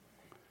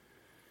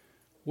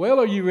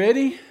Well, are you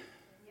ready?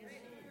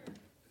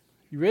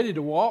 You ready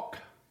to walk?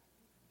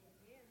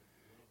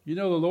 You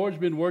know, the Lord's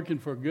been working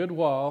for a good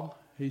while.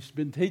 He's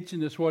been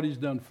teaching us what He's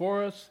done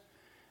for us,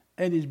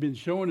 and He's been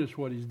showing us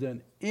what He's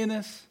done in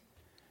us,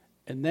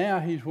 and now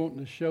He's wanting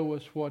to show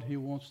us what He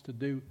wants to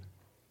do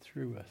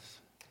through us.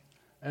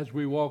 As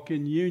we walk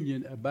in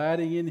union,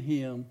 abiding in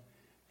Him,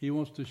 He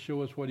wants to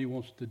show us what He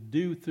wants to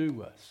do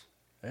through us.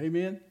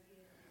 Amen?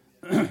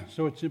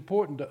 So it's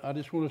important. I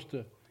just want us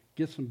to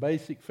get some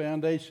basic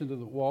foundation to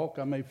the walk.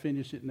 I may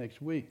finish it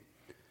next week.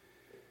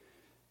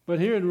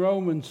 But here in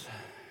Romans,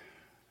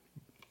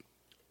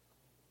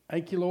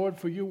 thank you, Lord,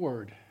 for your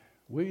word.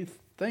 We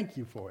thank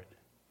you for it.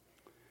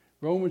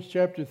 Romans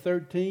chapter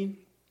 13,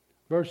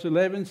 verse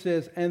 11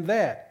 says, and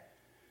that,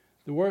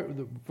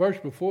 the verse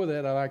before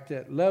that, I like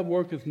that. Love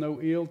worketh no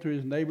ill to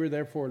his neighbor,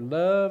 therefore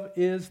love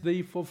is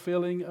the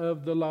fulfilling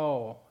of the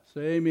law.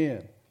 Say amen.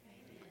 Amen.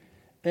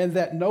 And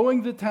that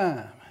knowing the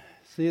time,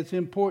 see, it's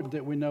important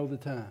that we know the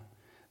time,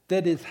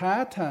 that it's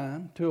high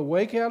time to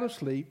awake out of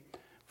sleep,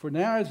 for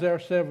now is our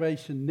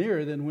salvation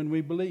nearer than when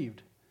we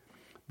believed.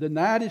 The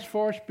night is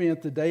far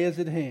spent, the day is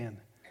at hand.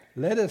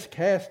 Let us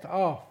cast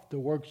off the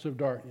works of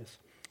darkness,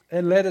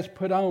 and let us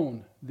put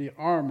on the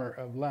armor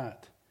of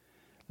light.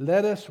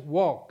 Let us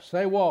walk.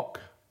 Say walk.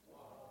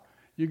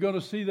 You're going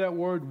to see that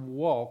word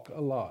walk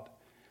a lot.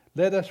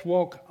 Let us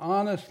walk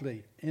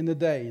honestly in the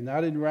day,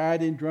 not in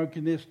rioting,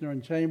 drunkenness, nor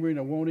in chambering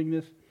or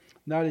wantingness,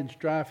 not in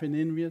strife and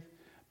envy,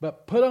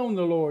 but put on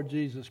the Lord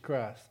Jesus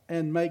Christ,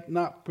 and make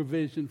not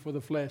provision for the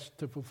flesh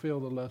to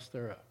fulfill the lust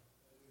thereof.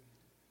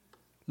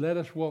 Let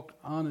us walk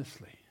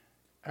honestly.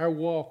 Our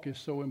walk is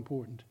so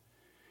important.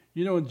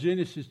 You know, in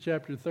Genesis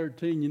chapter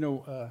 13,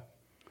 the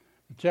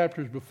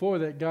chapters before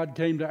that, God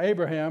came to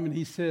Abraham and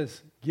He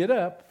says, get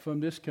up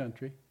from this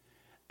country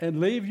and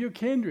leave your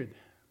kindred,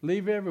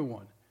 leave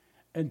everyone,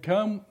 and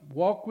come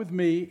walk with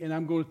me, and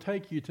I'm going to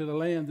take you to the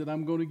land that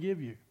I'm going to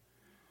give you.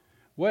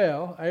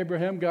 Well,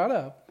 Abraham got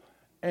up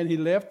and he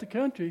left the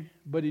country,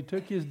 but he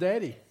took his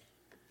daddy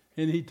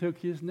and he took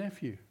his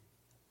nephew.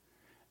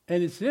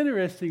 And it's an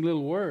interesting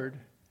little word.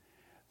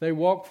 They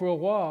walked for a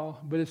while,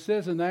 but it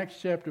says in Acts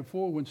chapter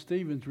 4 when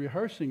Stephen's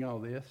rehearsing all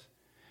this,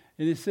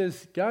 and it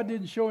says God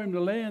didn't show him the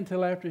land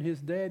until after his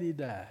daddy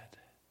died.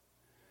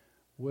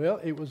 Well,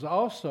 it was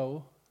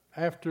also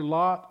after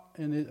Lot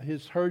and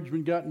his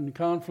herdsmen got in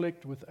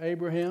conflict with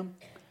Abraham,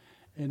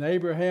 and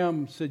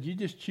Abraham said, you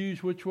just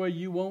choose which way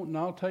you want and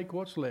I'll take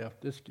what's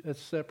left.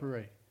 Let's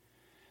separate.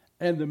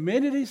 And the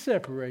minute he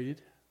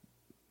separated,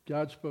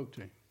 God spoke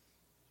to him.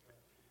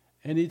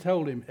 And He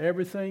told him,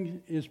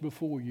 everything is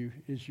before you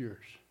is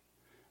yours.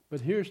 But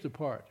here's the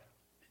part.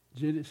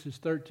 Genesis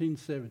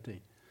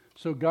 13:17.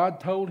 So God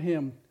told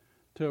him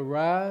to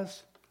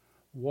arise,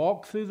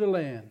 walk through the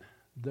land,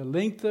 the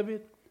length of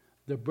it,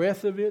 the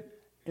breadth of it,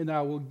 and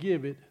I will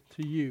give it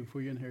to you for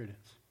your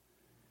inheritance.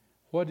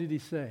 What did He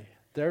say?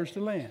 There's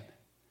the land.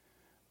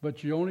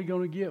 But you're only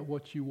going to get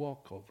what you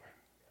walk over.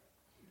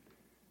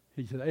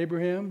 He said,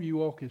 Abraham, you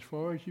walk as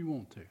far as you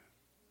want to.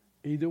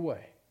 Either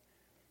way.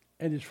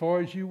 And as far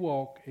as you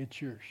walk,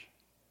 it's yours.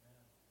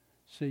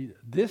 See,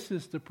 this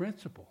is the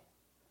principle.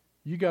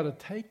 You got to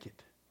take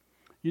it.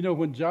 You know,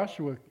 when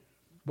Joshua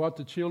brought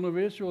the children of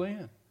Israel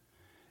in,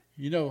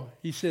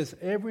 he says,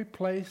 every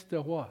place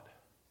the what?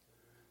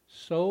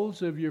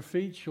 Soles of your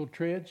feet shall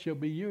tread shall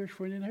be yours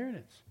for an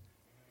inheritance.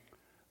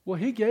 Well,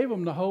 He gave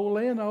them the whole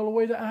land all the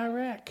way to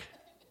Iraq.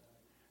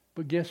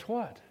 But guess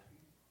what?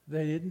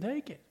 They didn't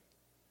take it.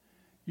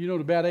 You know,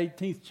 about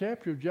 18th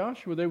chapter of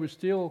Joshua, there were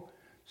still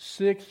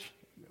 6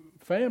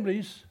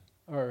 families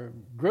or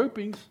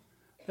groupings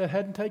that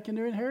hadn't taken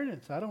their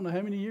inheritance. I don't know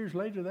how many years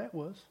later that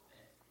was.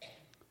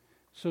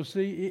 So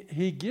see,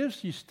 He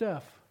gives you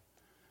stuff,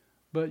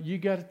 but you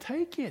got to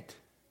take it.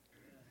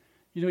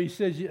 You know, He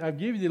says, I'll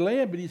give you the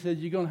land, but He says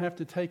you're going to have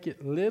to take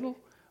it little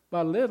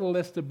by little,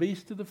 lest the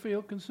beasts of the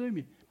field consume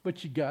you.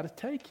 But you got to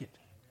take it.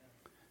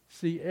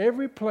 See,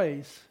 every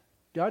place,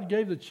 God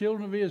gave the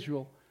children of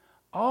Israel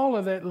all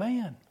of that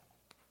land.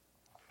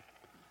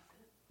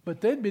 But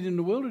they'd been in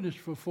the wilderness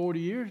for 40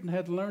 years and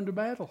had to learn to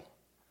battle.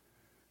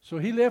 So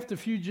He left a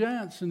few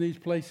giants in these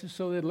places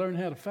so they'd learn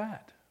how to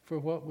fight for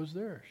what was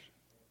theirs.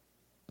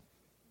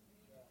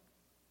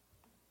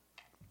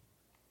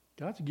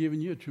 God's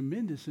given you a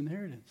tremendous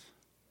inheritance.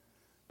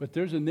 But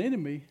there's an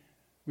enemy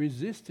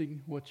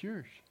resisting what's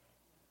yours.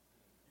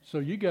 So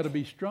you got to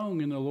be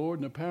strong in the Lord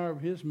and the power of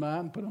His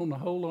might, and put on the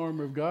whole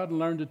armor of God and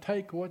learn to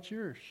take what's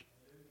yours.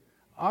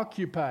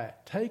 Occupy it.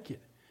 Take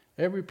it.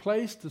 Every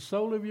place the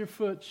sole of your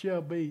foot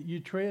shall be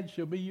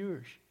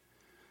yours.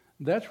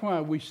 That's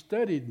why we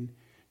studied,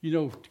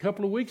 a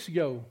couple of weeks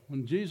ago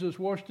when Jesus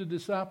washed the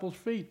disciples'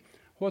 feet.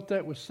 What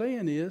that was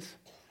saying is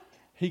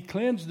He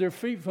cleansed their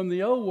feet from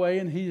the old way,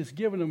 and He has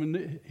given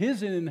them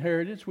His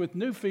inheritance with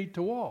new feet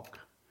to walk.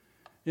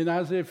 In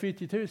Isaiah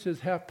 52 it says,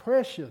 how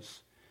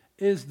precious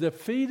is the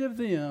feet of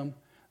them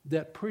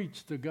that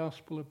preach the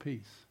gospel of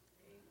peace.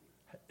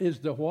 Is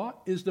the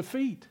what? Is the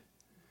feet.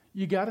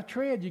 You got to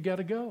tread. You got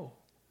to go.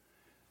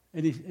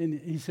 And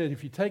he said,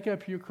 if you take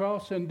up your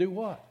cross and do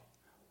what?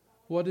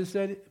 what does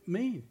that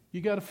mean?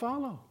 You got to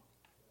follow.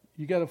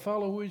 You got to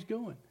follow where he's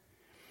going.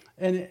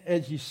 And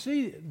as you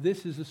see,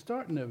 this is the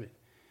starting of it.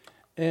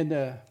 And,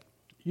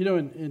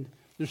 and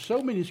there's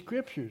so many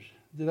scriptures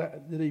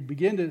that he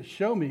began to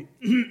show me.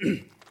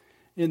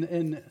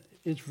 and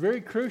it's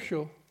very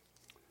crucial.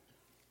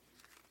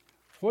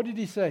 What did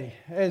he say?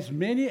 As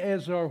many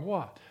as are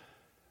what?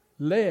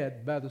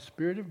 Led by the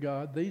Spirit of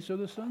God, these are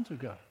the sons of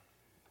God.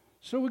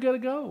 So we got to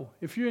go.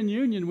 If you're in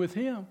union with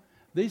him,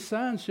 these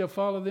signs shall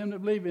follow them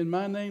that believe. In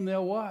my name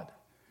they'll what?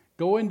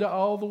 Go into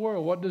all the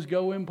world. What does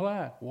go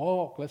imply?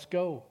 Walk. Let's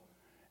go.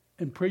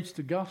 And preach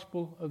the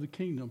gospel of the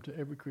kingdom to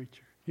every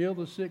creature. Heal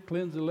the sick,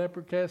 cleanse the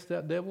leper, cast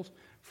out devils.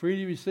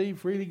 Freely receive,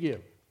 freely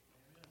give.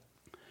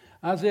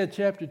 Isaiah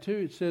chapter 2,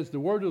 it says, the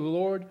word of the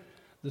Lord,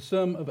 the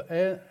son of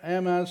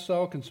Amoz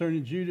saw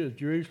concerning Judah of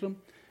Jerusalem.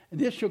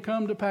 And this shall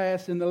come to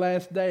pass in the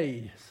last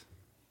days.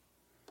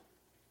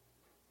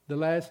 The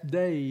last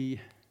day,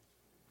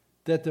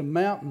 that the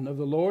mountain of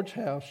the Lord's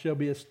house shall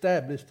be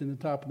established in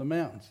the top of the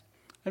mountains.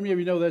 How many of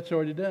you know that's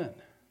already done?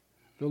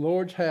 The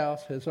Lord's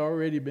house has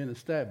already been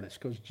established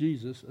because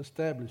Jesus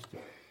established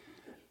it.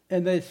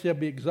 And they shall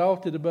be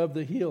exalted above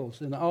the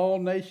hills, and all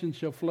nations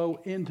shall flow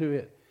into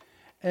it.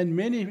 And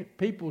many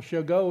people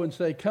shall go and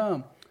say,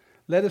 come,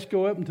 let us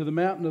go up into the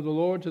mountain of the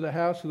Lord, to the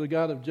house of the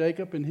God of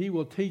Jacob, and he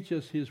will teach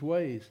us his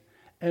ways.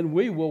 And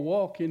we will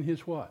walk in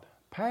his what?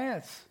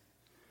 Paths.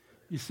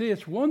 You see,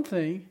 it's one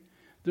thing.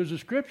 There's a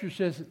scripture that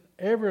says,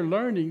 ever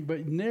learning,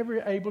 but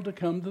never able to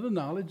come to the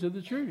knowledge of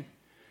the truth.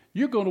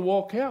 You're going to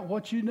walk out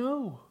what you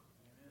know.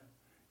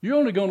 You're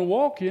only going to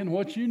walk in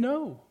what you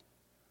know.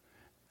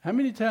 How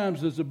many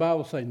times does the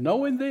Bible say,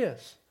 knowing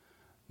this?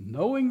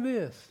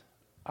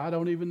 I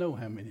don't even know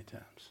how many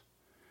times.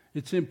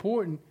 It's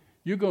important.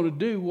 You're going to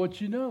do what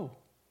you know.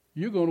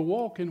 You're going to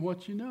walk in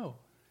what you know.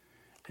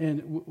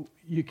 And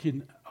you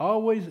can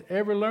always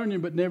ever learn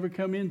but never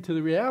come into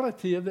the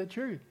reality of that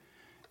truth.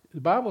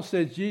 The Bible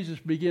says Jesus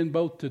began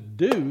both to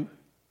do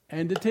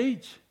and to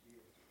teach.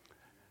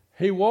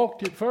 He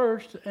walked it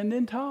first and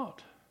then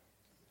taught.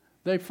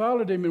 They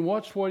followed him and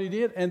watched what he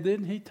did, and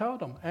then he taught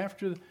them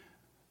after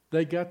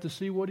they got to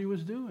see what he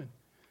was doing.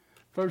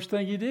 First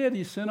thing he did,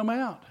 he sent them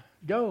out.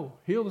 Go,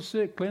 heal the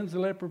sick, cleanse the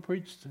leper,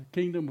 preach the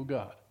kingdom of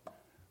God.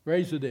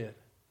 Raise the dead.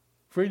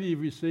 Freely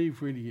receive,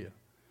 freely give.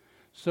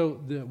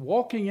 So the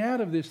walking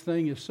out of this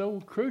thing is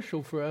so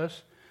crucial for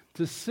us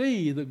to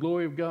see the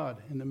glory of God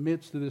in the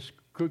midst of this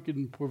crooked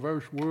and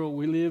perverse world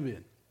we live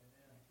in.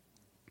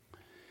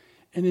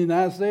 And in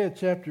Isaiah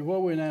chapter,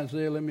 while we're in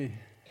Isaiah, let me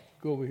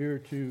go over here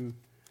to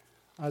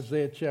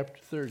Isaiah chapter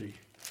 30.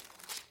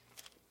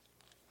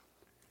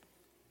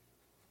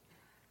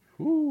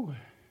 Ooh,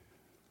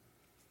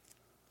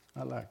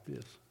 I like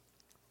this.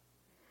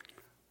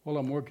 While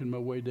I'm working my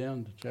way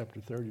down to chapter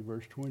 30,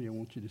 verse 20, I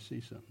want you to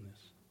see something.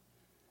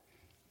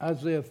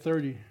 Isaiah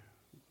 30,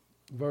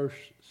 verse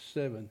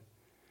 7.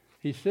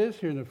 He says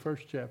here in the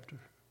first chapter,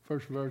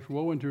 first verse,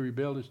 woe unto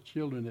rebellious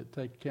children that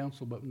take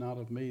counsel but not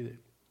of me, that,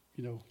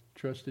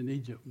 trust in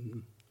Egypt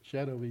and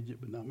shadow of Egypt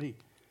but not me.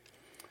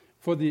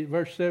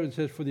 Verse 7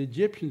 says, for the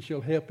Egyptians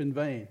shall help in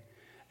vain,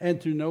 and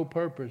to no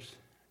purpose.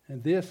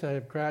 And this I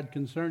have cried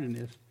concerning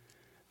this,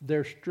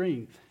 their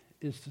strength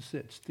is to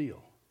sit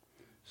still.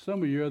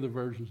 Some of your other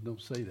versions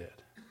don't say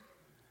that.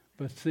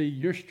 But see,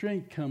 your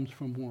strength comes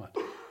from what?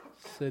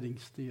 Sitting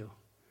still.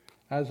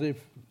 Isaiah,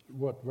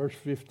 verse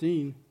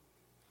 15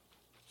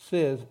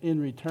 says, in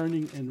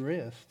returning and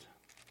rest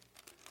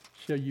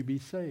shall you be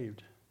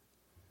saved.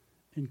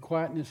 In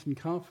quietness and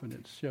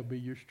confidence shall be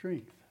your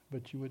strength,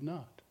 but you would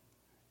not.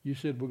 You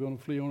said, we're going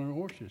to flee on our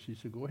horses. He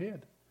said, go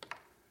ahead.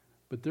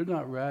 But they're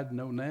not riding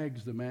no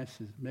nags, the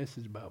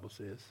Message Bible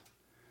says.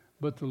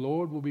 But the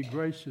Lord will be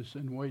gracious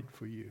and wait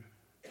for you.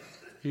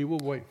 He will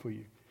wait for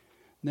you.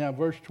 Now,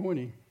 verse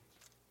 20.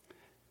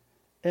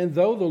 And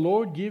though the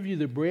Lord give you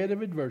the bread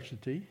of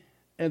adversity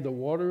and the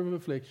water of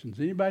afflictions.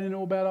 Anybody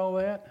know about all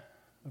that?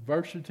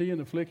 Adversity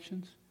and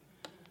afflictions?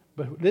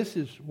 But this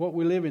is what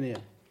we're living in.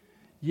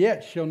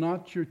 Yet shall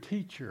not your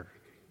teacher.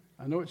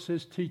 I know it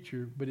says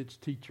teacher, but it's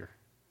teacher.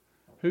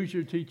 Who's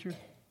your teacher?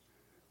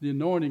 The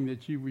anointing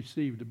that you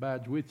received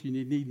abides with you, and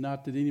you need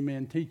not that any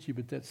man teach you,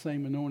 but that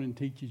same anointing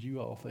teaches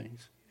you all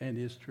things and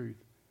is truth.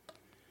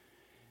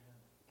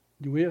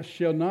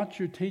 Shall not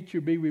your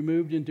teacher be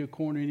removed into a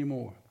corner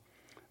anymore?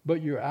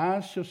 But your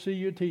eyes shall see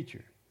your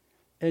teacher,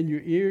 and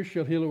your ears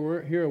shall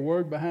hear a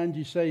word behind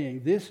you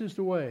saying, this is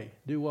the way.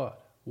 Do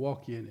what?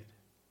 Walk in it.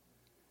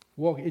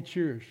 Walk. It's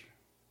yours.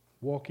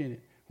 Walk in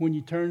it. When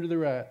you turn to the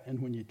right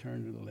and when you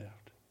turn to the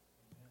left.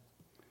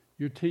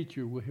 Your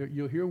teacher will hear,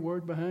 you'll hear a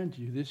word behind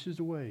you. This is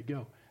the way.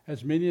 Go.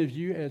 As many of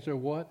you as are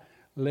what?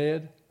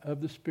 Led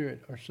of the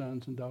Spirit are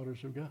sons and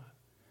daughters of God.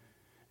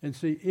 And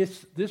see,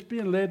 it's this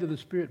being led to the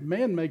Spirit.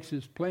 Man makes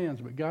his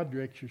plans, but God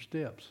directs your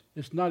steps.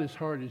 It's not as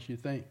hard as you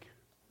think.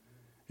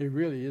 It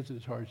really isn't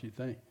as hard as you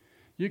think.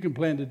 You can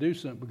plan to do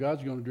something, but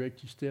God's going to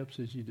direct your steps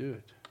as you do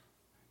it.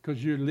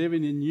 Because you're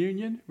living in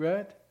union,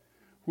 right?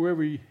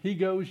 Wherever he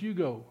goes, you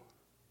go.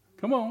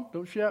 Come on,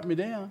 don't shout me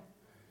down.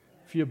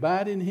 If you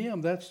abide in him,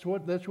 that's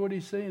what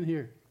he's saying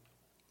here.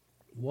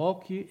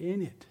 Walk ye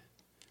in it.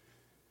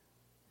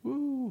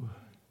 Woo.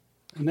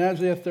 In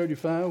Isaiah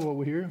 35, what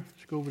we hear,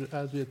 let's go over to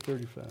Isaiah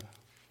 35.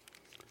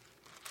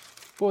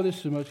 Boy, this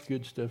is so much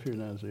good stuff here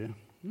in Isaiah.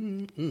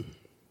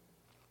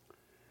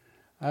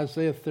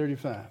 Isaiah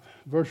 35,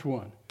 verse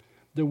 1.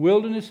 The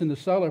wilderness and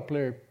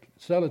the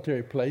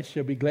solitary place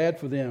shall be glad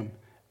for them.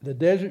 The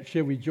desert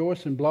shall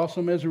rejoice and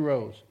blossom as a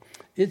rose.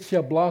 It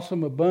shall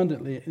blossom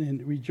abundantly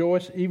and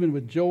rejoice even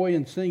with joy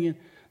and singing.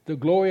 The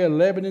glory of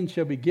Lebanon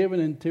shall be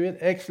given unto it,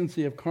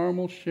 excellency of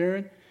Carmel,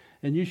 Sharon,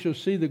 and you shall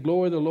see the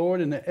glory of the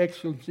Lord and the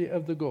excellency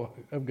of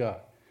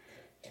God.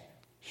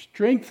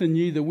 Strengthen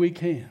ye the weak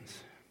hands.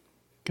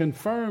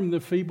 Confirm the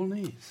feeble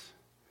knees.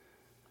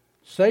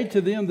 Say to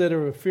them that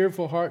are of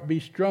fearful heart, be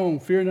strong.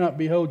 Fear not,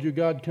 behold, your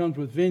God comes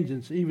with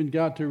vengeance, even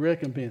God to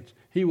recompense.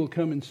 He will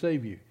come and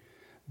save you.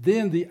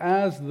 Then the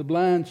eyes of the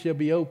blind shall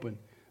be opened.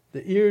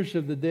 The ears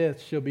of the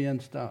deaf shall be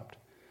unstopped.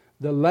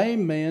 The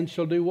lame man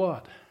shall do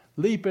what?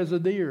 Leap as a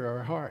deer or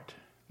a hart.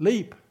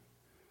 Leap.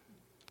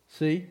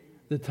 See?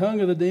 The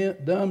tongue of the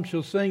dumb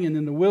shall sing, and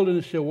in the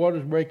wilderness shall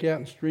waters break out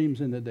and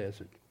streams in the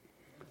desert.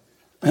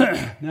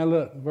 Now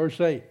look,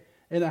 verse 8.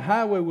 And a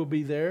highway will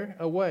be there,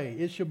 a way.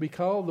 It shall be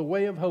called the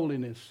way of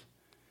holiness.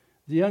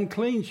 The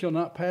unclean shall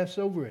not pass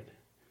over it,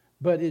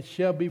 but it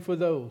shall be for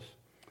those,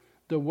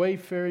 the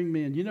wayfaring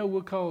men. You know,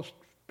 we'll call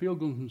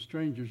pilgrims and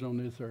strangers on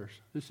this earth.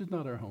 This is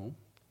not our home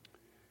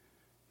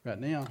right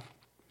now.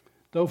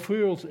 Though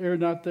fools err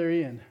not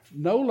therein.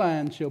 No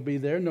lion shall be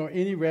there, nor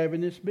any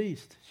ravenous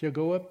beast shall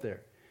go up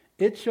there.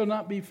 It shall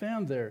not be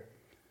found there,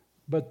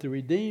 but the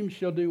redeemed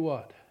shall do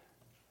what?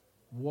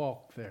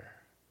 Walk there.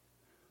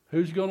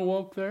 Who's going to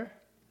walk there?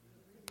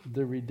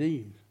 The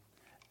redeemed.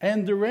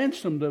 And the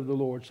ransomed of the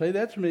Lord, say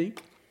that's me,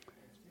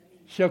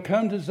 shall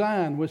come to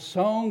Zion with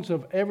songs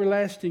of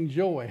everlasting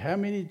joy. How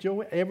many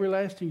joy?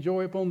 Everlasting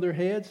joy upon their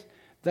heads.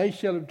 They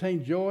shall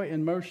obtain joy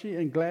and mercy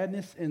and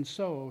gladness, and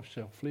sorrow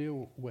shall flee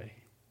away.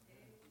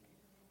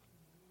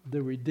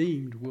 The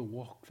redeemed will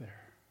walk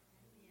there.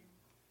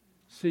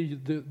 See,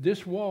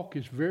 this walk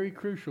is very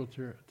crucial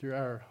to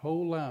our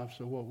whole lives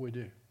of what we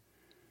do.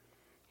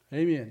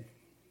 Amen.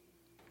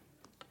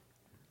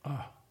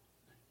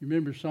 You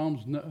remember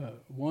Psalms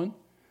 1?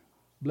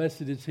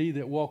 Blessed is he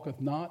that walketh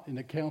not in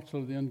the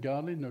counsel of the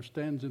ungodly, nor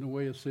stands in the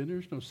way of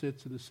sinners, nor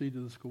sits in the seat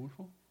of the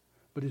scornful,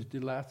 but his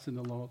delights in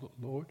the law of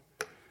the Lord.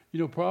 You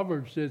know,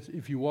 Proverbs says,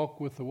 if you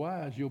walk with the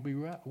wise, you'll be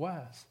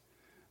wise.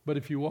 But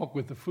if you walk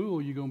with the fool,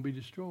 you're going to be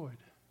destroyed.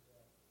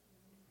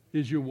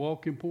 Is your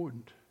walk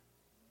important?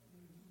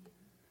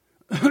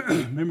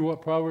 Remember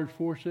what Proverbs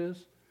 4 says?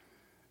 It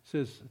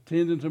says,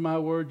 attend unto my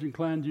words,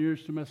 incline your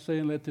ears to my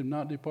saying, let them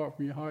not depart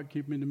from your heart,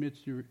 keep them in the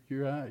midst of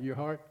your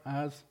heart,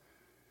 eyes,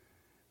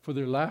 for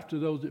their life to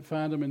those that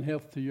find them, and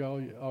health to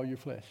all your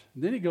flesh.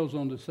 And then he goes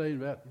on to say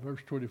about verse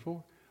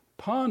 24,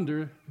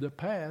 ponder the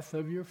path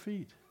of your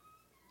feet.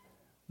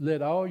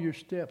 Let all your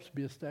steps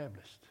be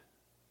established.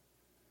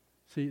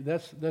 See,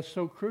 that's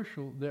so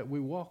crucial that we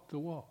walk the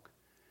walk.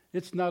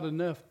 It's not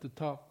enough to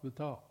talk the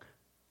talk.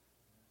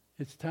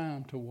 It's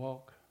time to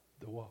walk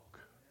the walk.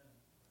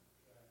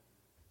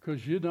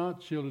 Because you're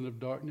not children of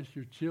darkness,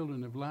 you're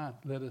children of light.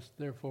 Let us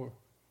therefore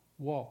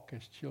walk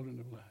as children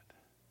of light.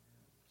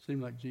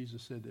 Seemed like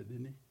Jesus said that,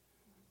 didn't he?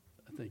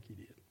 I think he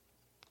did.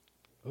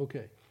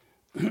 Okay.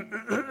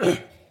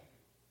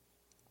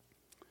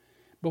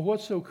 But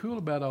what's so cool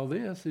about all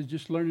this is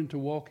just learning to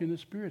walk in the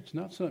Spirit. It's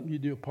not something you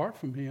do apart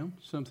from him,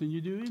 something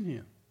you do in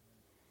him.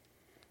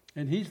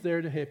 And he's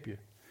there to help you.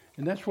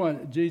 And that's why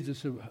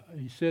Jesus,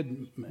 he said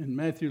in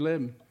Matthew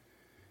 11,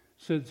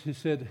 he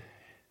said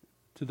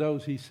to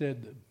those, he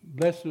said,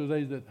 blessed are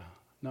they that,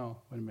 no,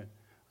 wait a minute,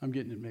 I'm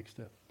getting it mixed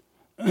up.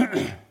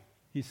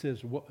 He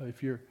says,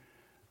 if you're,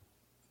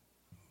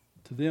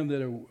 to them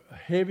that are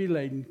heavy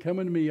laden, come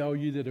unto me, all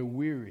you that are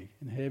weary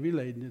and heavy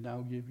laden, and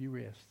I'll give you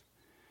rest.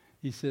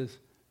 He says,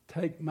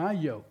 take my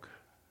yoke,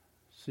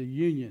 see,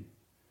 union,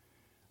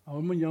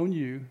 on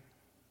you,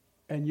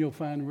 and you'll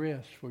find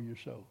rest for your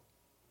soul.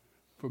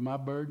 For my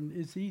burden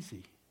is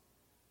easy,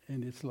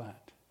 and it's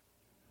light.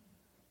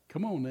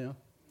 Come on now.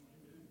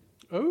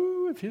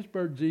 Oh, if his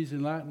burden's easy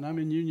and light, and I'm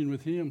in union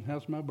with him,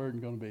 how's my burden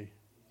going to be?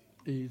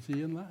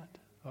 Easy and light.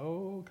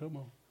 Oh, come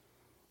on.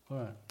 All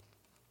right.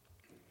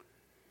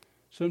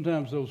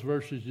 Sometimes those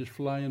verses just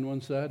fly in one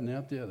side and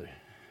out the other.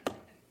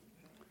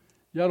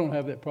 Y'all don't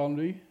have that problem,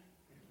 do you?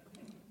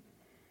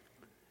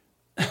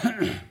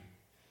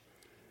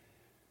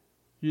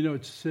 You know,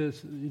 it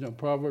says,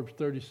 Proverbs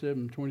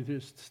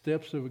 37:23,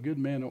 steps of a good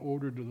man are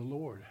ordered to the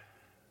Lord.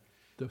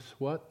 The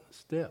what?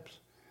 Steps.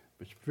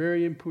 It's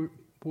very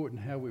important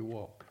how we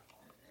walk.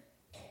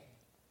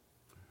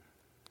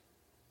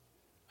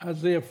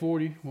 Isaiah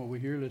 40, while we're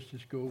here, let's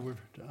just go over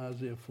to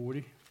Isaiah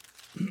 40.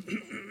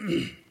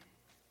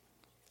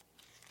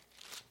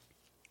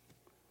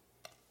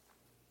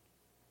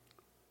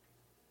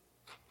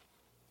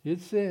 It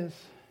says,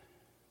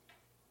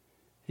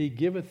 he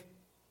giveth,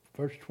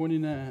 verse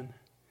 29,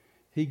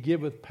 he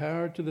giveth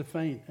power to the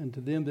faint, and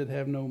to them that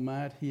have no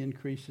might he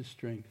increaseth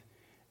strength.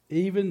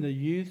 Even the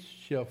youth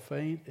shall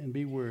faint and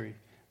be weary.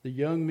 The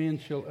young men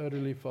shall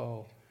utterly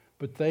fall.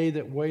 But they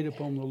that wait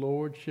upon the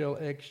Lord shall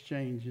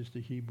exchange, is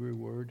the Hebrew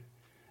word.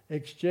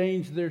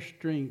 Exchange their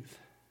strength.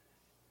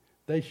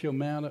 They shall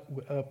mount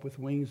up with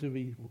wings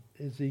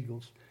as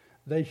eagles.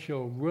 They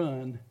shall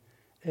run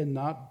and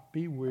not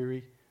be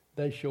weary.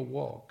 They shall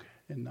walk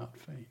and not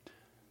faint.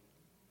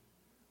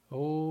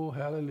 Oh,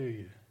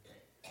 hallelujah.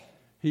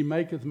 He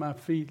maketh my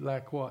feet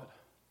like what?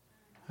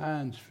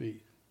 Hinds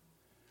feet.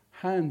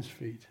 Hinds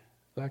feet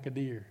like a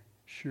deer.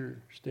 Sure,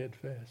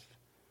 steadfast.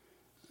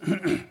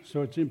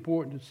 So it's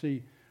important to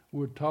see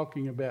we're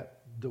talking about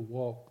the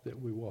walk that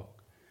we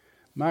walk.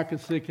 Micah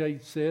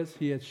 6:8 says,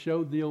 He hath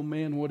showed thee, O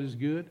man, what is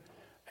good,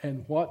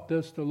 and what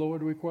does the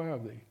Lord require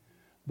of thee?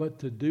 But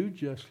to do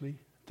justly,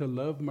 to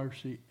love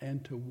mercy,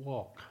 and to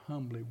walk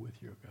humbly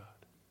with your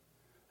God.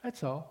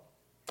 That's all.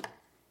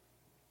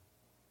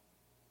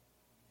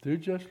 Do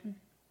justly,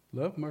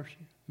 love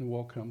mercy, and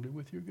walk humbly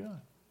with your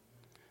God.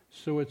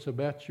 So it's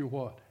about your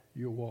what?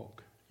 Your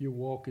walk. Your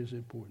walk is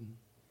important.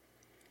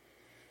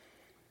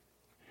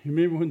 You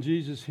remember when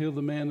Jesus healed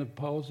the man of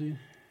palsy,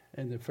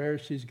 and the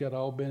Pharisees got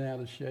all bent out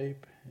of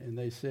shape, and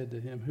they said to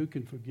him, Who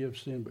can forgive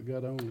sin but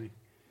God only?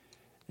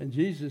 And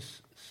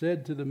Jesus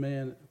said to the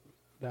man,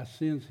 Thy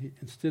sins,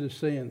 instead of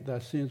saying, Thy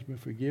sins be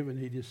forgiven,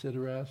 he just said,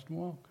 Arise and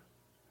walk.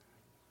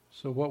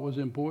 So what was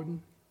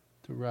important?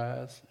 To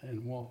rise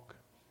and walk.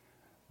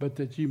 But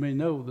that you may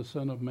know the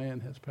Son of Man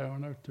has power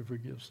on earth to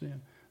forgive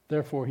sin.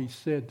 Therefore he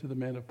said to the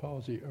man of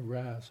palsy,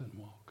 Arise and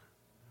walk.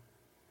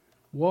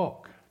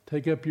 Walk.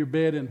 Take up your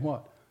bed and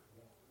what?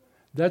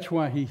 That's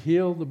why he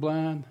healed the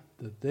blind,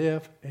 the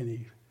deaf,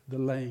 and the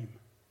lame.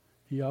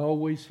 He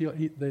always healed.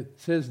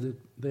 It says that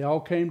they all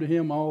came to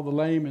him, all the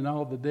lame and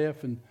all the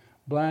deaf and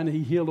blind.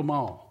 He healed them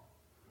all.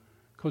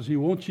 Because he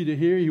wants you to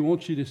hear, he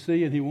wants you to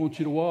see, and he wants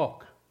you to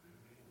walk.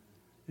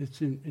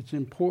 It's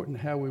important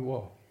how we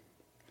walk.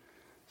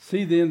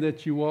 See then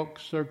that you walk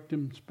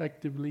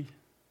circumspectively,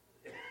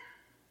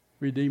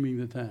 redeeming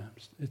the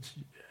times. It's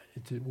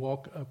a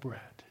walk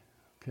upright.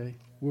 Okay?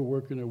 We're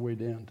working our way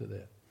down to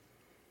that.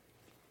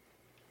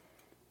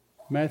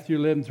 Matthew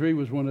 11:3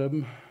 was one of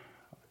them.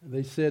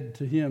 They said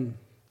to him,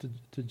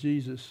 to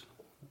Jesus,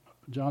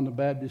 John the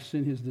Baptist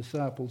sent his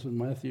disciples in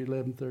Matthew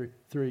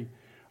 11:3,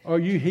 Are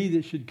you he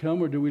that should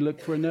come, or do we look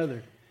for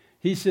another?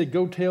 He said,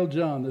 Go tell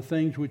John the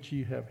things which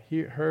you have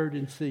heard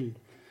and seen.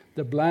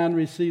 The blind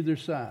receive their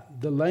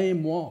sight. The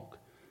lame walk.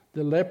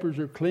 The lepers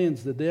are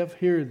cleansed. The deaf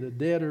hear. The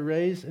dead are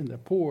raised. And the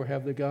poor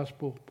have the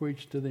gospel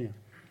preached to them.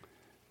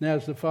 Now,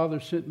 as the Father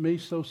sent me,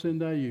 so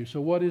send I you. So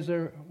what is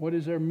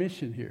our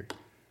mission here?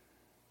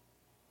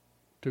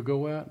 To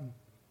go out and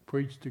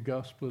preach the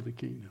gospel of the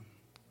kingdom.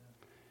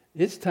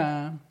 It's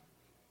time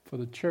for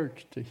the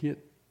church to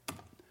hit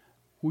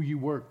where you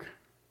work.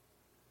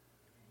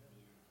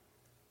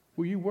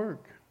 Where you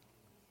work.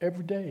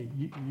 Every day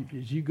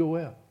as you go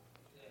out.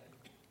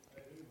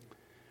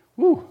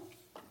 Woo!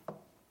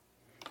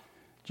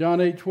 John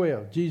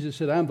 8:12. Jesus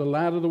said, I'm the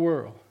light of the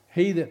world.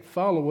 He that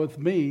followeth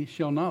me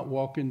shall not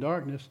walk in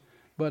darkness,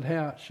 but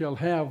shall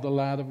have the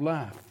light of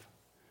life.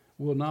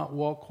 Will not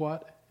walk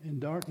what? In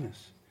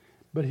darkness.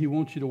 But he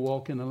wants you to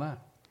walk in the light.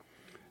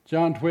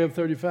 John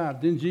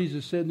 12:35. Then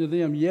Jesus said to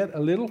them, Yet a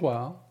little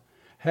while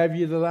have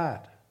ye the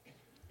light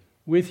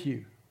with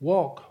you.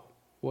 Walk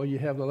while you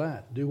have the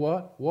light. Do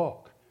what?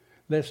 Walk.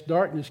 Lest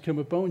darkness come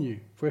upon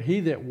you. For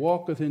he that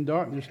walketh in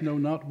darkness know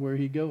not where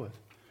he goeth.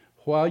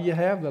 While you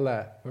have the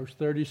light. Verse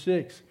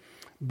 36.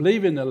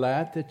 Believe in the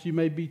light that you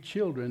may be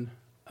children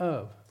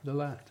of the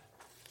light.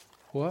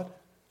 What?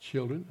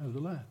 Children of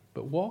the light.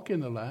 But walk in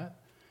the light.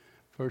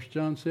 1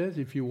 John says,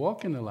 if you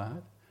walk in the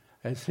light,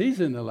 as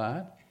he's in the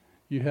light,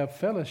 you have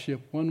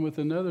fellowship one with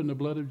another, and the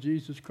blood of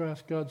Jesus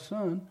Christ, God's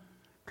Son,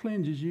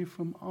 cleanses you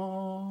from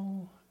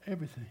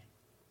everything.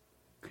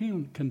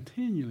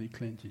 Continually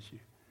cleanses you.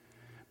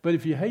 But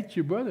if you hate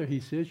your brother, he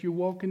says, you're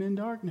walking in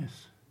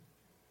darkness.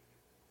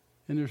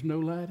 And there's no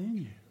light in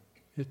you.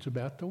 It's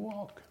about to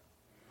walk.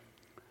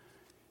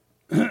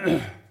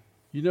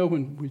 You know,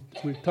 when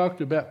we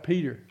talked about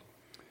Peter,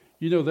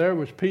 you know, there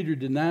was Peter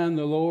denying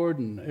the Lord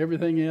and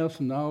everything else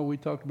and all. We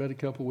talked about it a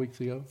couple of weeks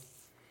ago.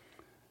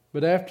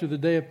 But after the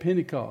day of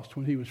Pentecost,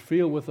 when he was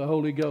filled with the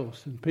Holy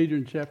Ghost, and Peter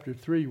in chapter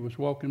 3 was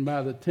walking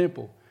by the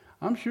temple,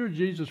 I'm sure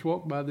Jesus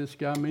walked by this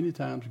guy many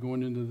times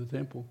going into the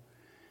temple.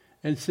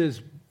 And it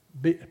says,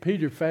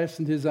 Peter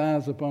fastened his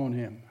eyes upon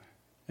him,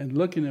 and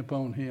looking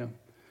upon him,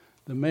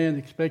 the man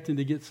expecting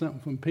to get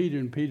something from Peter,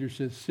 and Peter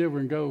says, silver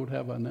and gold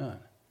have I none.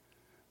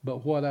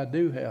 But what I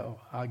do have,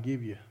 I'll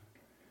give you.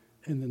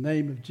 In the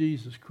name of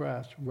Jesus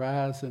Christ,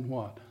 rise and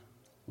what?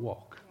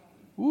 Walk.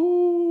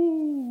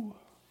 Woo!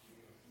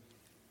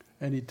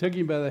 And he took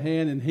him by the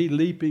hand, and he,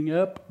 leaping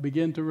up,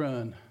 began to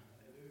run.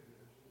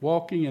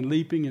 Walking and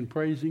leaping and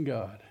praising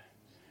God.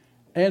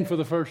 And for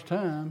the first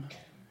time,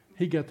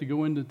 he got to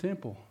go in the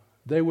temple.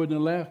 They wouldn't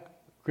allow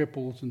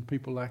cripples and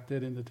people like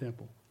that in the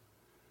temple.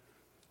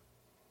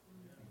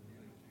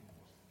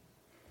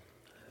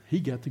 He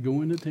got to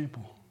go in the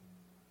temple.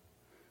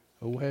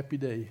 Oh, happy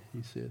day,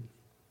 he said.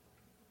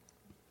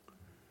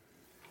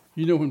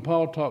 You know, when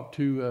Paul talked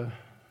to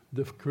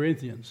the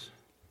Corinthians,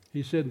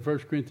 he said in 1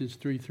 Corinthians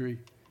 3:3,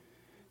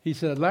 he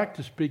said, I'd like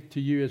to speak to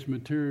you as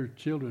mature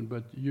children,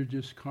 but you're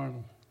just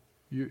carnal.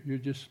 You're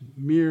just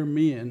mere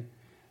men.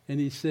 And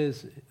he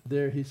says,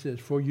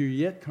 for you're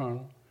yet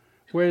carnal,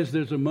 whereas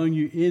there's among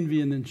you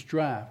envying and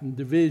strife and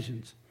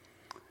divisions.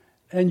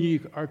 And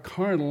you are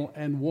carnal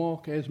and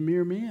walk as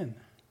mere men.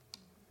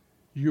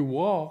 Your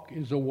walk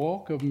is a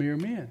walk of mere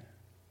men.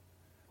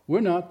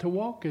 We're not to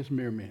walk as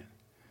mere men.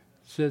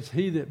 It says,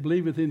 he that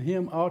believeth in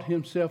him ought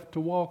himself to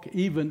walk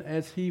even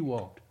as he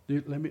walked.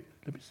 Let me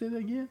say that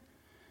again.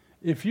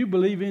 If you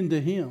believe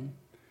into him,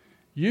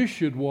 you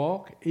should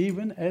walk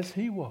even as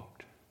he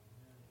walked.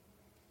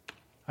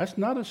 That's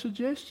not a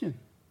suggestion.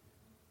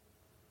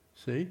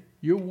 See,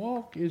 your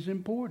walk is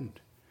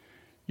important.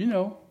 You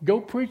know, go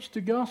preach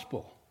the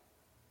gospel.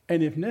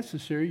 And if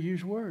necessary,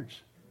 use words.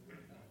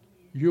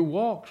 Your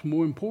walk's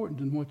more important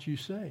than what you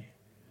say.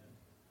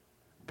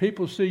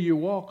 People see your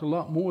walk a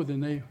lot more than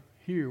they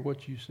hear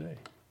what you say.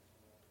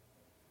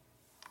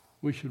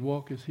 We should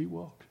walk as he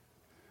walked.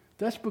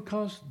 That's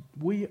because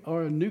we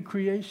are new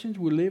creations.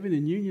 We're living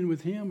in union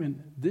with him,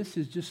 and this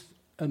is just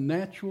a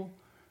natural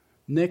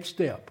next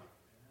step.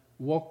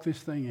 Walk this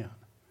thing out.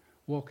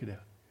 Walk it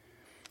out.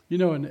 You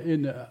know,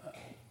 in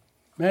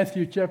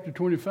Matthew chapter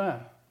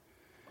 25,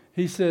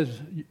 he says,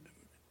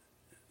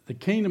 the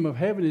kingdom of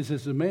heaven is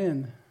as a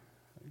man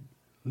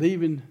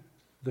leaving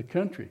the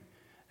country.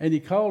 And he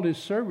called his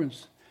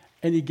servants,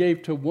 and he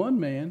gave to one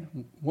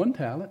man 1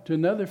 talent, to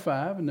another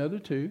 5, another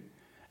 2,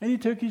 and he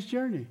took his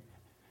journey.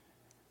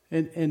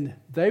 And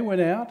they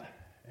went out,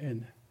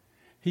 and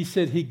he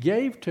said he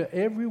gave to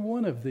every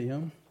one of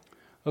them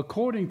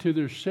according to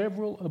their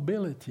several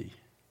ability.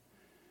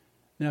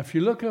 Now, if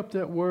you look up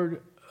that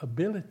word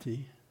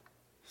ability,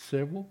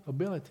 several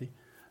ability,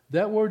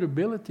 that word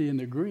ability in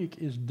the Greek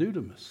is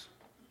dunamis,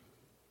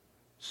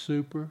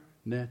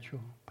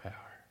 supernatural power.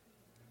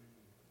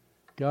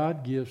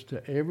 God gives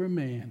to every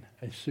man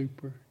a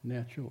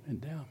supernatural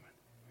endowment.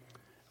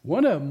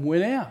 One of them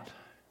went out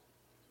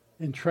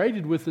and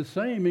traded with the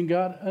same and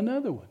got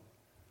another one.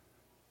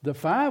 The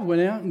 5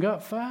 went out and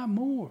got 5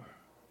 more.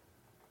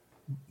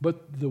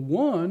 But the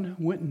one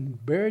went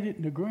and buried it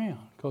in the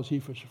ground because he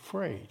was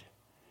afraid.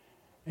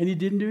 And he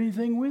didn't do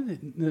anything with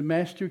it. And the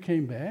master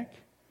came back,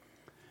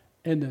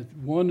 and the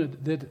one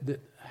that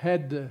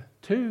had the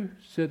 2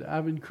 said,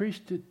 I've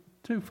increased it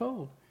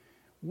 2-fold.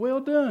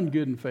 Well done,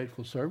 good and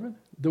faithful servant.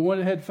 The one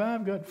that had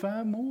 5 got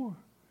 5 more.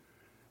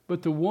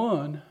 But the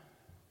one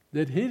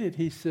that hid it,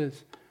 he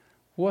says,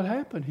 what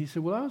happened? He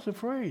said, well, I was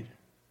afraid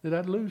that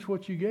I'd lose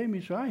what you gave me,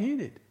 so I hid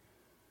it.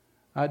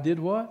 I did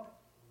what?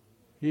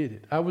 Hid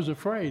it. I was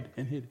afraid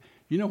and hid it.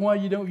 You know why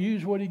you don't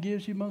use what he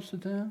gives you most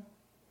of the time?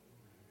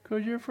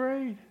 Because you're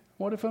afraid.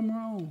 What if I'm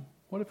wrong?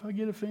 What if I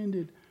get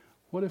offended?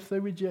 What if they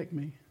reject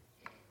me?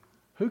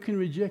 Who can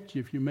reject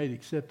you if you're made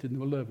accepted and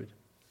beloved?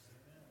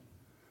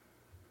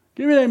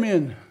 Give me an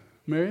amen,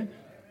 Marion.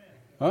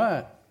 All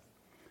right.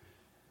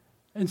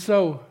 And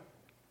so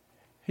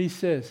he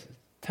says,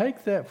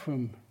 take that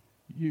from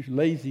you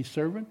lazy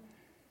servant.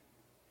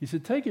 He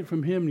said, take it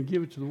from him and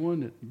give it to the one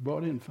that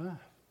brought in 5.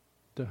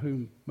 To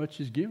whom much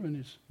is given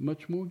is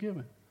much more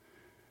given.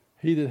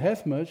 He that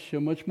hath much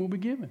shall much more be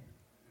given.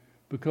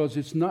 Because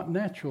it's not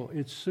natural,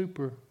 it's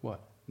super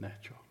what?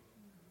 Natural.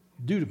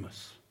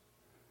 Dunamis.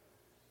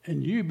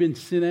 And you've been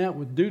sent out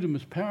with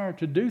dunamis power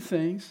to do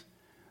things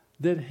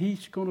that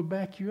he's going to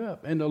back you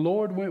up. And the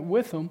Lord went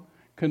with them,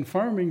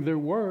 confirming their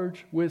words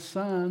with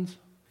signs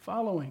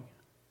following.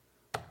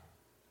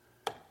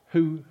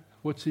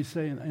 What's he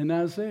saying in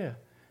Isaiah?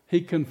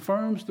 He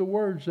confirms the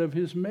words of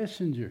his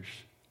messengers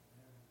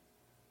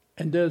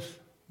and does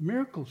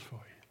miracles for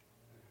you.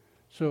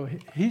 So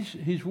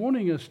he's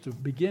wanting us to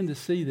begin to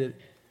see that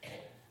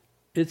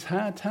it's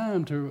high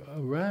time to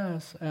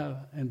arise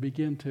out and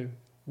begin to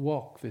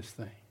walk this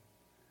thing.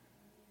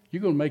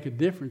 You're going to make a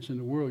difference in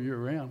the world you're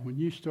around when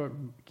you start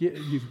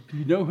you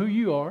know who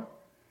you are,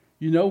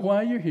 you know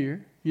why you're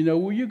here, you know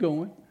where you're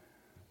going.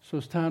 So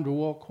it's time to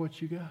walk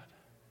what you got.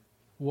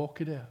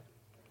 Walk it out.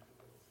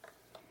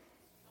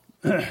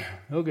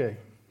 Okay.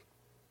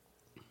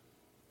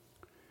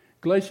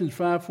 Galatians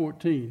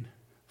 5:14.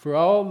 For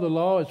all the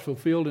law is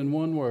fulfilled in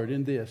one word,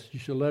 in this: you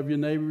shall love your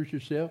neighbor as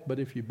yourself, but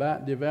if you bite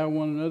and devour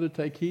one another,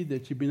 take heed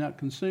that you be not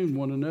consumed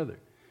one another.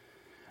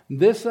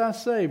 This I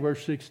say,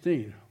 verse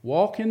 16,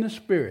 walk in the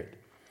Spirit,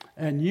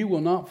 and you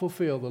will not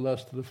fulfill the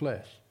lust of the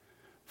flesh.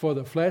 For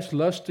the flesh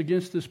lusts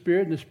against the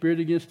Spirit, and the Spirit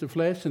against the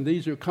flesh, and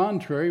these are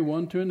contrary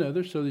one to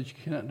another, so that you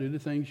cannot do the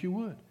things you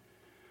would.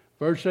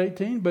 Verse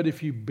 18, but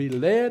if you be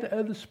led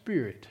of the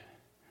Spirit,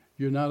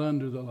 you're not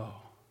under the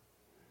law,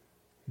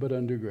 but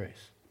under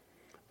grace.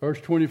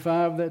 Verse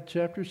 25 of that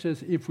chapter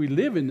says, if we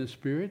live in the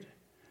Spirit,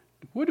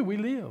 where do we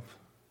live?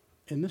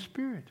 In the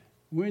Spirit.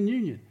 We're in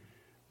union.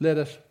 Let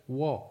us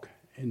walk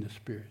in the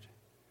Spirit.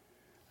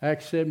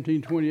 Acts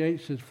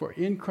 17:28 says, for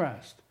in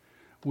Christ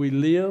we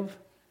live,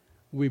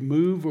 we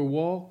move or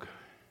walk,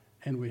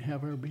 and we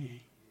have our being.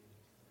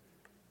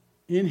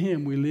 In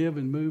him we live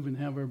and move and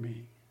have our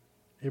being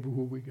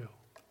everywhere we go.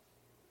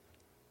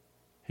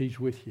 He's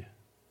with you.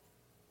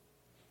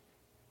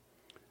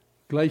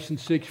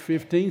 Galatians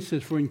 6:15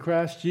 says, for in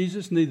Christ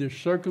Jesus neither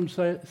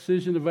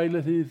circumcision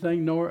availeth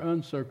anything nor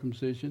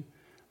uncircumcision,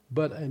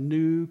 but a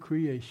new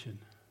creation.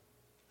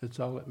 That's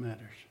all that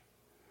matters.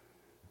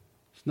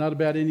 It's not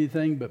about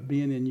anything but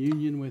being in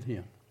union with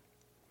Him.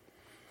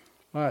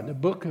 All right, the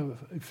book of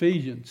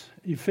Ephesians.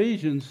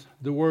 Ephesians,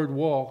 the word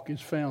walk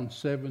is found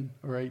 7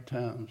 or 8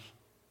 times.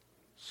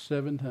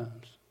 7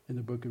 times in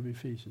the book of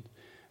Ephesians.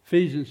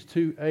 Ephesians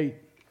 2:8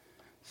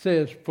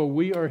 says, for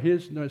we are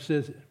His, no, it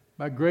says,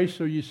 by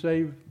grace are you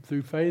saved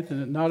through faith,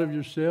 and not of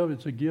yourself,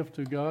 it's a gift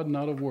of God,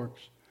 not of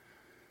works,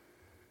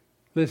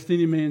 lest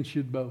any man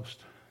should boast.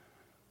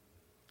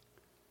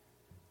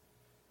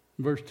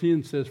 Verse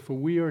 10 says, for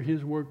we are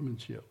His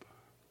workmanship,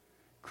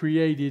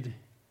 created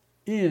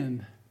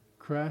in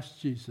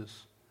Christ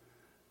Jesus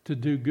to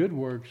do good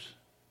works,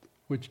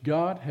 which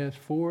God has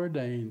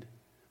foreordained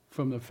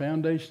from the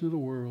foundation of the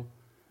world,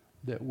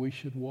 that we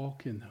should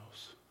walk in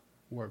those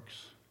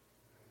works.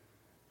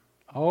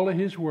 All of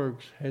His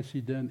works has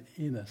He done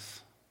in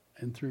us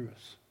and through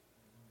us.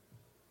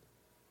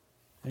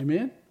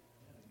 Amen?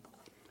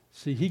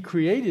 See, He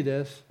created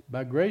us.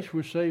 By grace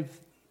we're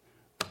saved.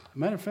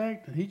 Matter of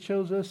fact, He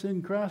chose us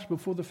in Christ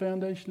before the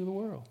foundation of the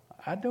world.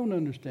 I don't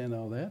understand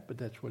all that, but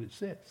that's what it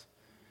says.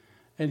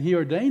 And He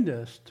ordained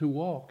us to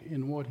walk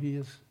in what He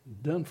has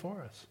done for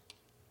us.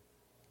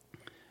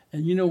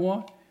 And you know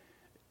what?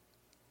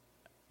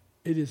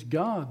 It is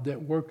God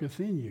that worketh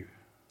in you,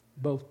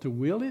 both to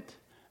will it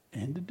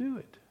and to do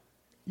it.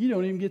 You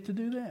don't even get to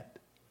do that.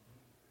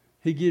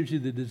 He gives you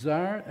the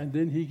desire, and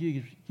then He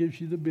gives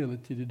you the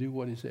ability to do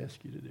what He's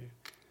asked you to do.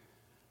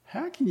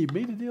 How can you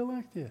beat a deal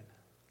like that?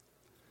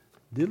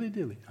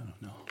 Dilly-dilly. I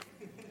don't know.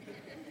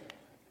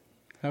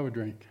 Have a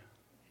drink.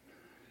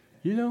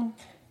 You know,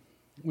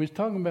 we was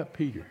talking about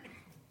Peter.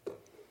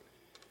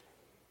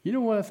 You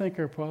know what I think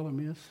our problem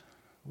is?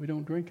 We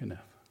don't drink enough.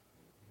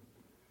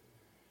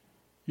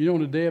 You know,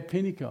 on the day of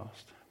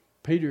Pentecost,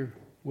 Peter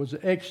was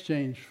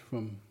exchanged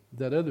from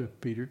that other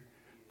Peter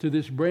to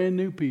this brand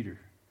new Peter,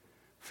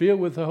 filled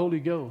with the Holy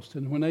Ghost.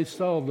 And when they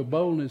saw the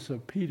boldness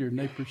of Peter, and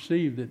they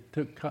perceived that,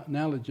 took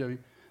knowledge of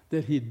him,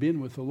 that he had been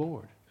with the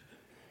Lord.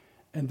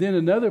 And then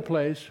another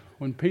place,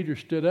 when Peter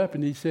stood up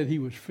and he said he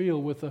was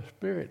filled with the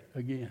Spirit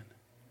again.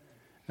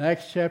 In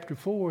Acts chapter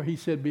 4, he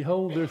said,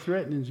 behold their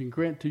threatenings, and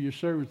grant to your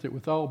servants that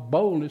with all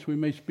boldness we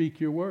may speak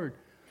your word,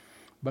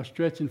 by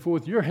stretching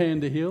forth your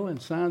hand to heal,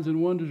 and signs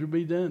and wonders will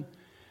be done.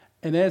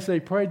 And as they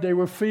prayed, they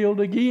were filled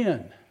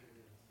again.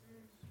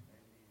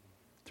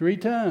 3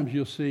 times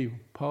you'll see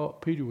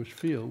Peter was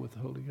filled with the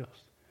Holy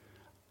Ghost.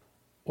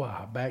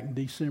 Wow, back in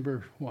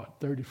December,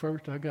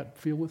 31st, I got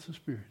filled with the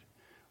Spirit.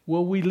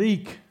 Well, we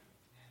leak.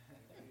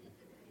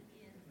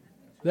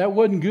 That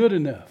wasn't good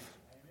enough.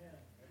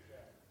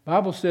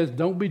 Bible says,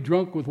 don't be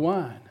drunk with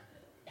wine,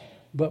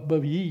 but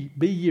be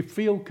ye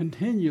filled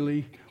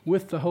continually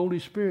with the Holy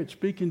Spirit,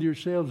 speaking to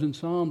yourselves in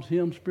psalms,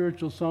 hymns,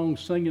 spiritual songs,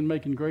 singing,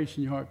 making grace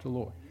in your heart to the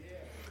Lord.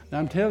 Now,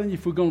 I'm telling you,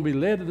 if we're going to be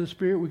led to the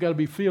Spirit, we've got to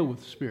be filled with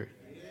the Spirit.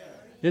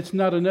 It's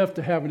not enough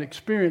to have an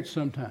experience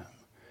sometime.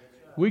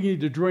 We need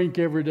to drink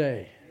every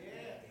day.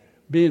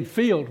 Being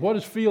filled. What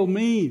does filled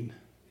mean?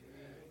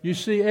 You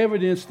see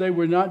evidence they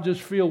were not just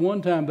filled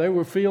one time, they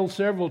were filled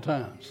several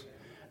times.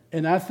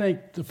 And I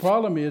think the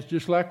problem is,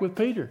 just like with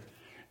Peter,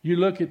 you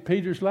look at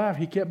Peter's life,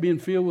 he kept being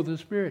filled with the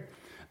Spirit.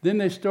 Then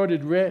they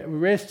started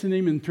arresting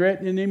him and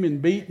threatening him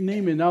and beating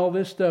him and all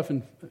this stuff.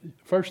 And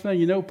first thing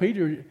you know,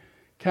 Peter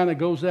kind of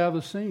goes out of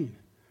the scene.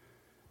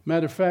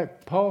 Matter of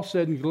fact, Paul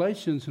said in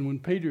Galatians, and when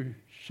Peter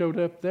showed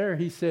up there,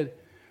 he said,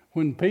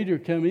 when Peter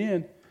come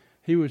in,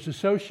 he was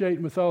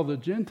associating with all the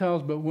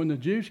Gentiles, but when the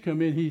Jews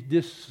come in, he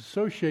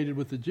disassociated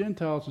with the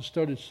Gentiles and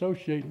started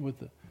associating with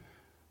the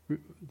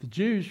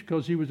Jews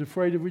because he was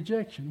afraid of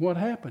rejection. What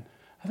happened?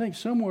 I think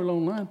somewhere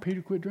along the line,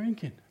 Peter quit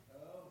drinking.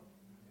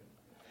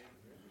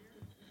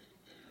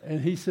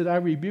 And he said, I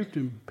rebuked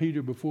him,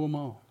 Peter, before them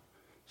all.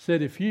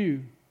 Said, if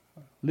you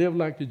live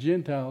like the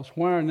Gentiles,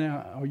 why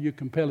now are you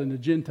compelling the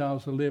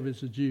Gentiles to live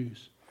as the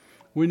Jews?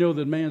 We know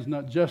that man's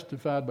not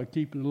justified by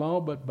keeping the law,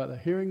 but by the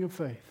hearing of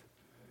faith.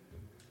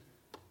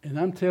 And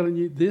I'm telling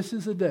you, this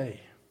is a day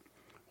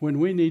when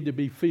we need to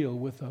be filled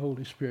with the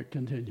Holy Spirit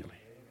continually.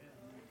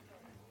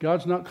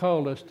 God's not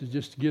called us to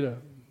just get a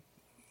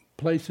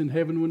place in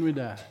heaven when we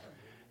die.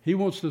 He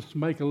wants us to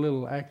make a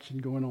little action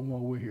going on while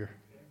we're here.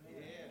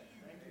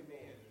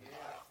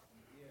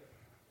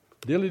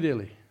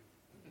 Dilly-dilly.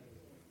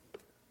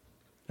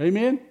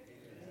 Amen?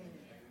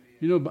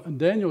 You know, in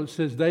Daniel, it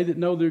says, they that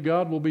know their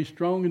God will be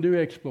strong and do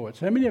exploits.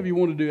 How many of you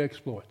want to do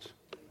exploits?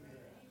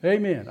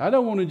 Amen. I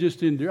don't want to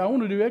just endure. I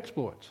want to do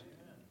exploits.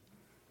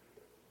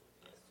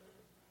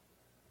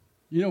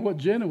 You know what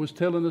Jenna was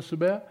telling us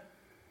about?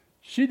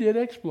 She did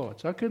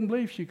exploits. I couldn't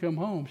believe she come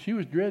home. She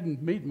was dreading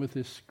meeting with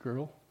this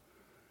girl.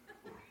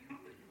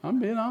 I'm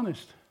being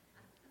honest.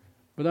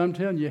 But I'm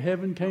telling you,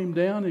 heaven came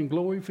down and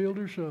glory filled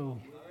her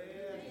soul.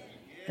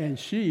 And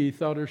she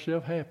thought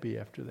herself happy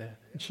after that.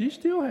 And she's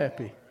still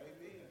happy.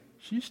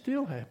 She's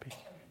still happy.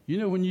 You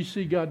know, when you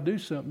see God do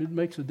something, it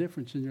makes a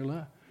difference in your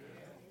life.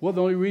 Well,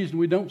 the only reason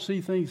we don't see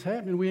things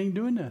happening, we ain't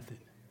doing nothing.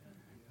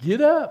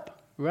 Get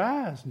up,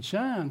 rise, and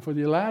shine, for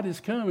the light is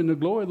come, and the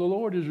glory of the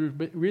Lord is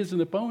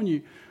risen upon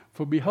you.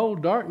 For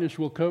behold, darkness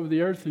will cover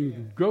the earth,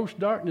 and gross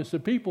darkness the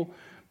people.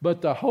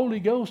 But the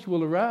Holy Ghost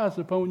will arise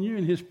upon you,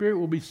 and His Spirit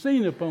will be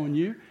seen upon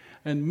you,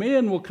 and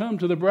men will come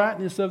to the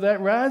brightness of that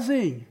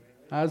rising.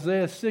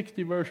 Isaiah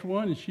 60, verse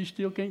 1, and she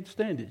still can't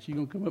stand it. She's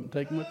going to come up and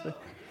take them up there.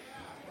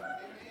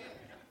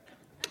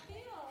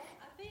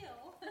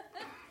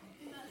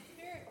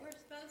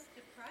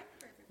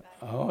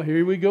 Oh,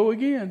 here we go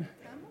again.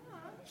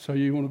 So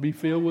you want to be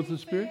filled with the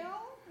Spirit?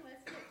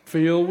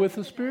 Filled with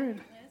the Spirit.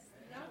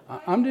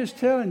 I'm just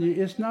telling you,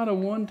 it's not a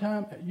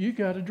one-time. You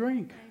got to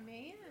drink.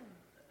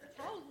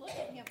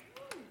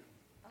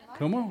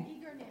 Come on.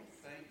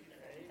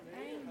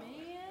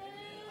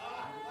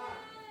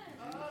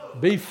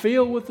 Be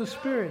filled with the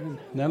Spirit.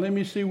 Now let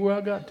me see where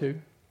I got to.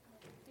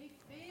 Be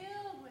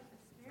filled with the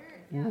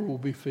Spirit. Ooh,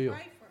 be filled.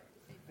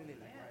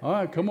 All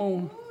right, come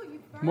on.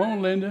 Come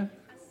on, Linda.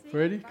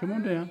 Freddie, come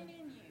on down.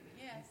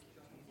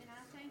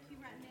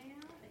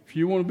 If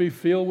you want to be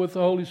filled with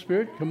the Holy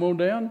Spirit, come on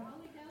down.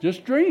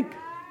 Just drink.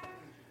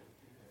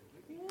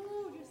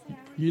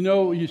 You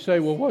know, you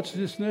say, well, what's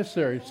this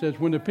necessary? It says,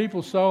 when the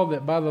people saw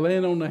that by the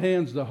laying on the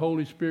hands, the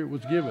Holy Spirit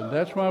was given.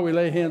 That's why we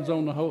lay hands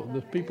on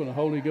the people, and the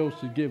Holy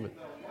Ghost is given.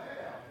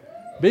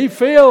 Be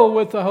filled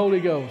with the Holy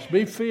Ghost.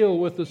 Be filled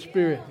with the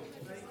Spirit.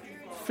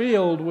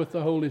 Filled with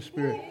the Holy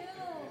Spirit.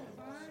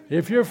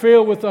 If you're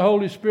filled with the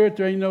Holy Spirit,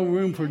 there ain't no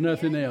room for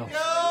nothing else.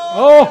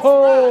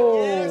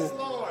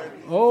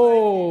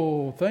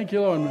 Oh, thank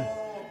you, Lord.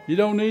 You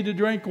don't need to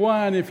drink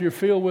wine if you're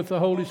filled with the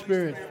Holy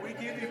Spirit.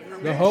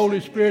 The Holy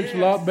Spirit's a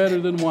lot better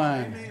than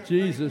wine. In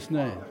Jesus'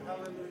 name.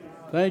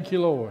 Thank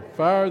you, Lord.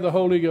 Fire of the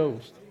Holy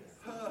Ghost.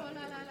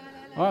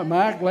 All right,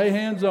 Mike, lay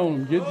hands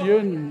on them. Get you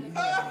and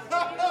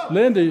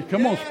Linda,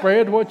 come on,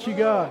 spread what you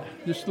got.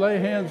 Just lay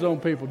hands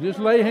on people. Just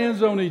lay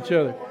hands on each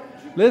other.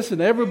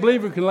 Listen, every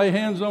believer can lay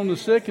hands on the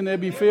sick and they'll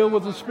be filled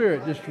with the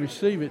Spirit. Just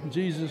receive it in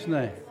Jesus'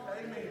 name.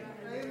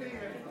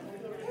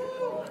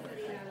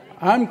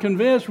 I'm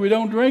convinced we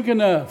don't drink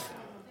enough.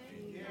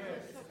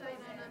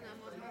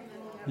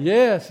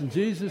 Yes, in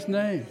Jesus'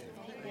 name.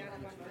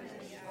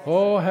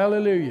 Oh,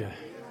 hallelujah.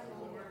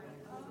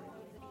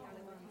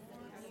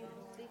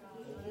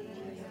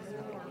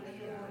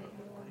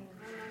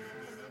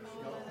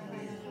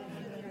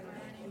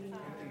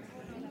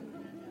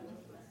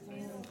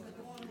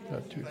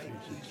 Got 2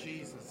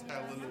 pieces.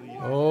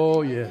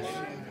 Oh, yes.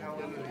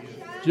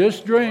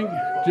 Just drink.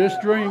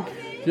 Just drink.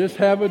 Just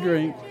have a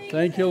drink.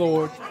 Thank you,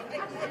 Lord.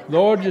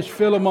 Lord, just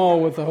fill them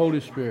all with the Holy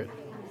Spirit.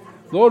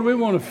 Lord, we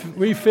want to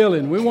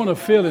refilling. We want a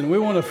filling. We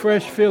want a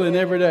fresh filling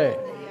every day.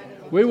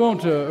 We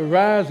want to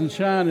arise and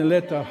shine and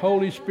let the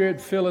Holy Spirit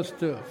fill us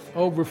to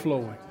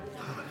overflowing.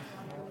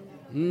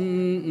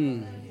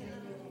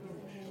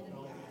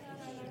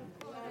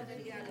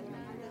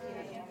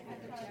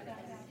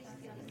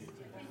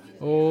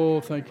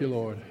 Oh, thank you,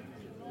 Lord.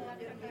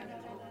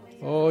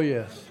 Oh,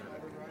 yes.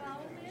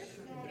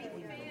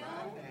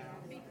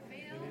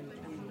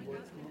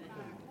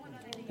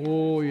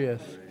 Oh,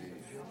 yes.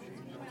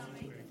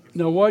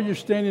 Now, while you're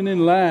standing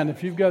in line,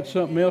 if you've got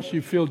something else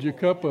you filled your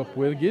cup up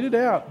with, get it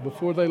out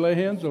before they lay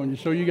hands on you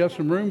so you got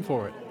some room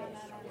for it.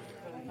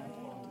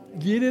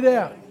 Get it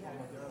out.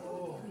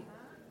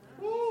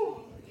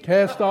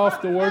 Cast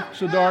off the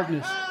works of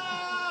darkness.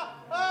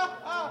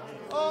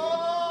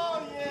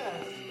 Oh, yes.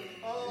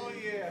 Oh,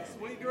 yes.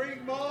 We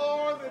drink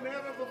more than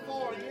ever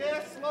before.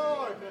 Yes,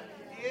 Lord.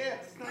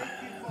 Yes. Thank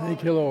you, Father.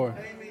 Thank you, Lord.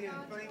 Amen.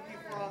 Thank you,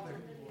 Father.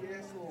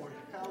 Yes, Lord.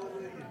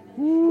 Hallelujah.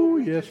 Ooh,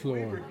 yes, We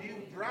Lord.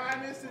 rebuke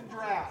dryness and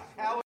drought.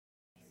 Hallelujah.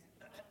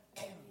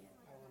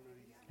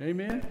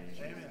 Amen.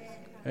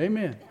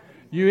 Amen.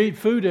 You eat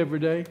food every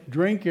day.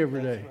 Drink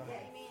every day.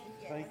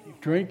 Thank you.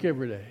 Drink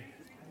every day.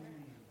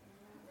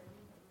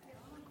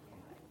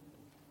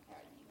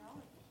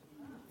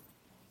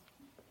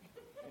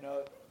 You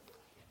know,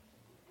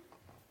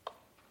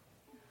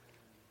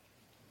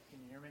 can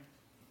you hear me?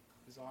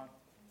 Is it on?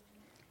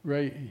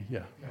 Ray,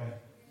 yeah.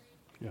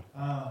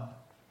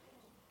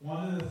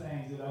 One of the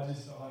things that I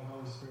just felt like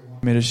Holy Spirit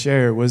wanted me to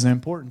share was the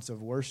importance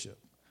of worship.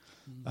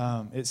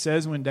 It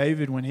says when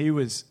he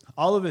was,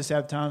 all of us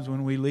have times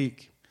when we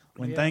leak,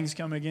 when things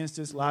come against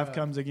us, life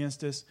comes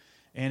against us,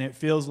 and it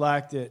feels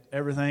like that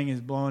everything is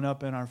blowing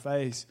up in our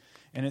face.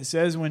 And it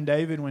says when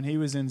he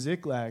was in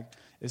Ziklag,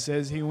 it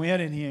says he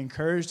went and he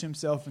encouraged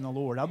himself in the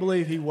Lord. I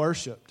believe he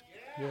worshiped.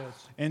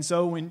 Yes. And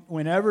so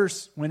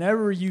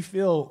whenever you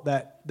feel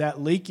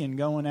that leaking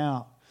going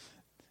out,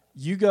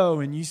 you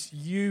go and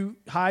you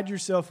hide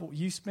yourself,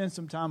 you spend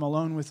some time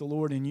alone with the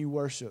Lord and you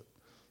worship.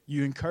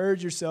 You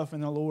encourage yourself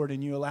in the Lord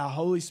and you allow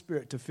Holy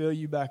Spirit to fill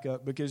you back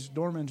up, because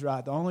Dorman's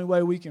right. The only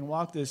way we can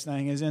walk this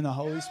thing is in the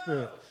Holy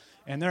Spirit.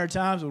 And there are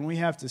times when we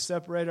have to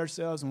separate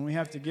ourselves, when we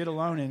have to get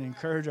alone and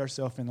encourage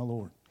ourselves in the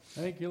Lord.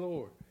 Thank you,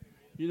 Lord.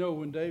 You know,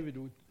 when David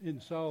was in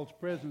Saul's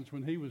presence,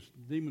 when he was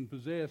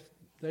demon-possessed,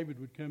 David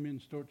would come in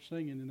and start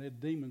singing, and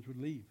that demons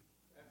would leave.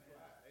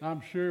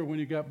 I'm sure when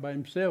he got by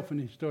himself and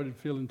he started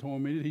feeling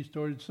tormented, he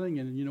started singing.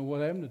 And you know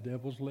what happened? The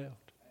devil's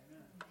left.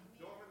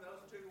 Norman,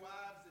 those two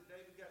wives that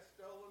David got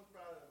stolen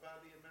by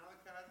the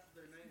Amalekites,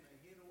 their name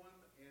Ahinoam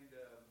and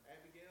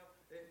Abigail,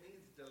 it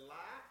means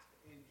delight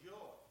and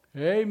joy.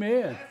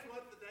 Amen. That's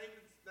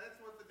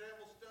what the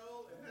devil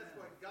stole, and that's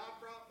what God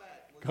brought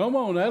back. Come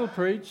on, that'll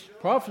preach.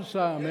 Prophesy,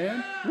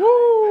 man.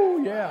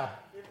 Woo, yeah.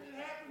 If it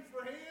happens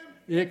for him,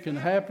 It can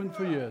happen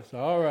for you.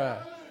 All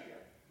right.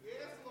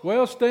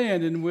 Well,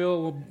 stand and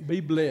we'll be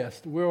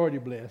blessed. We're already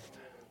blessed.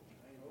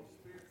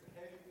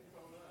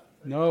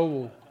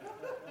 No.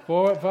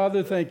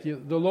 Father, thank you.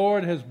 The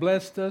Lord has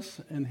blessed us,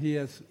 and He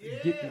has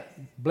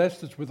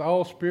blessed us with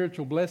all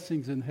spiritual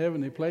blessings in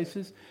heavenly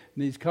places.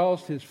 And He's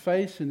caused His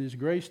face and His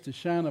grace to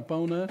shine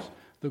upon us.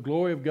 The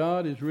glory of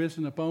God is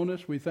risen upon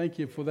us. We thank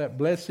you for that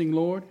blessing,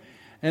 Lord.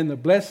 And the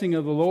blessing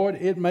of the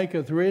Lord, it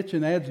maketh rich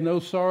and adds no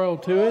sorrow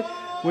to it.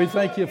 We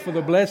thank you for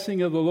the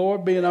blessing of the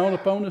Lord being on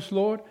upon us,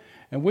 Lord.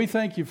 And we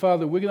thank you,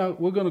 Father, we're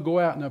going to go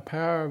out in the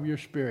power of your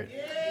Spirit.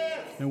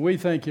 And we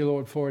thank you,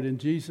 Lord, for it in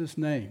Jesus'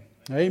 name.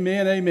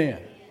 Amen, amen.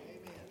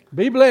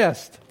 Be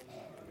blessed.